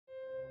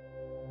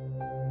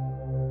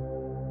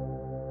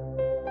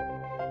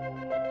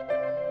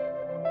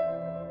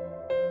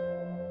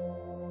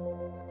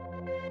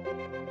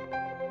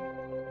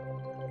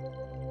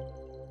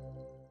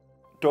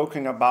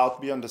talking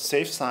about be on the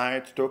safe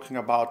side, talking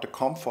about the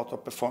comfort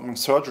of performing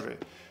surgery,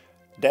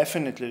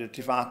 definitely the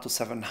TIVATO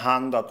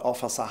 700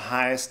 offers a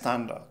high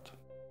standard.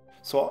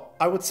 So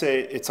I would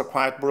say it's a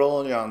quite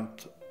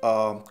brilliant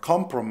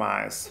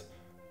compromise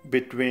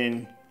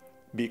between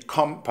be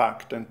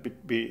compact and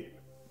be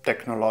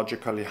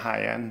technologically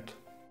high-end.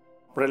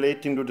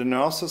 Relating to the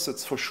nurses,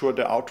 it's for sure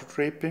the auto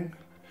draping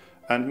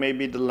and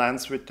maybe the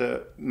lens with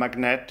the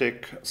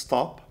magnetic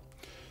stop.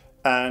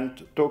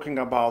 And talking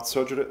about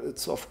surgery,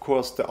 it's of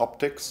course the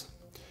optics.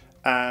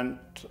 And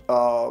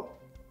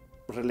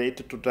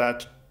related to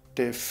that,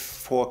 the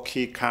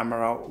 4K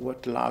camera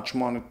with the large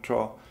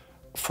monitor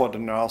for the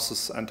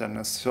nurses and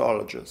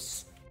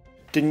anesthesiologists.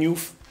 The new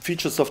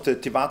features of the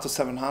TIVATO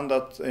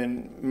 700,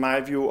 in my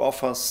view,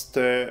 offers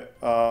the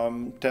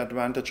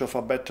advantage of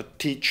a better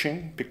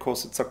teaching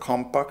because it's a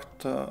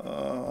compact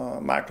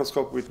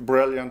microscope with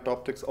brilliant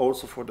optics,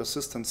 also for the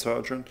assistant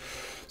surgeon.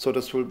 So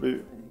this will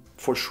be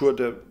for sure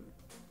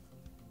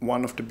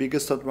one of the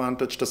biggest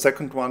advantage. The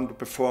second one, to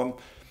perform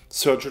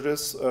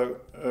surgeries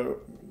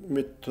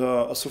with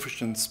a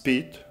sufficient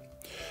speed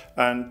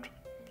and,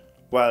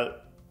 well,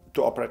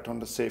 to operate on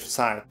the safe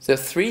side. The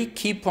three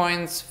key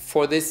points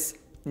for this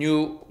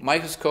new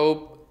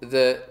microscope,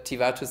 the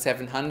TIVATO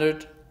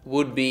 700,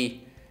 would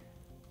be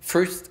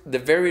first, the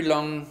very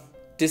long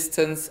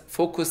distance,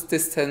 focus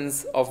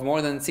distance of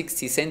more than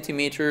 60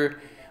 centimeters,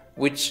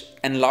 which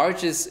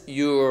enlarges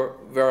your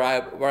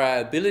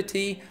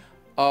variability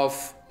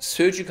of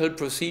surgical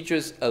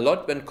procedures a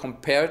lot when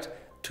compared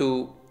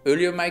to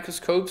earlier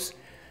microscopes.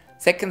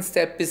 Second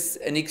step is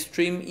an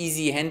extreme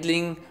easy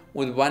handling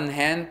with one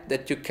hand,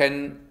 that you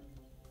can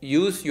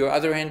use your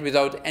other hand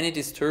without any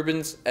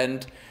disturbance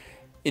and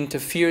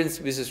interference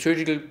with the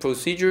surgical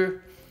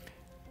procedure.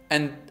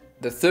 And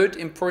the third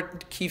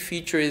important key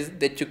feature is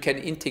that you can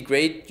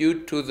integrate,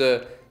 due to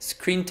the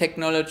screen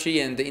technology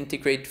and the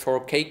integrated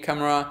 4K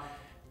camera,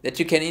 that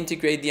you can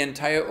integrate the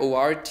entire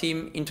OR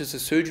team into the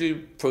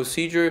surgical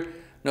procedure,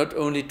 not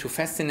only to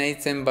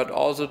fascinate them, but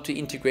also to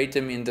integrate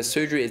them in the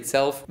surgery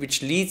itself,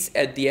 which leads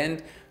at the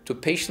end to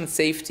patient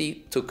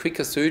safety, to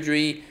quicker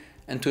surgery,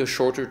 and to a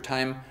shorter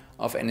time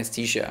of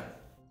anesthesia.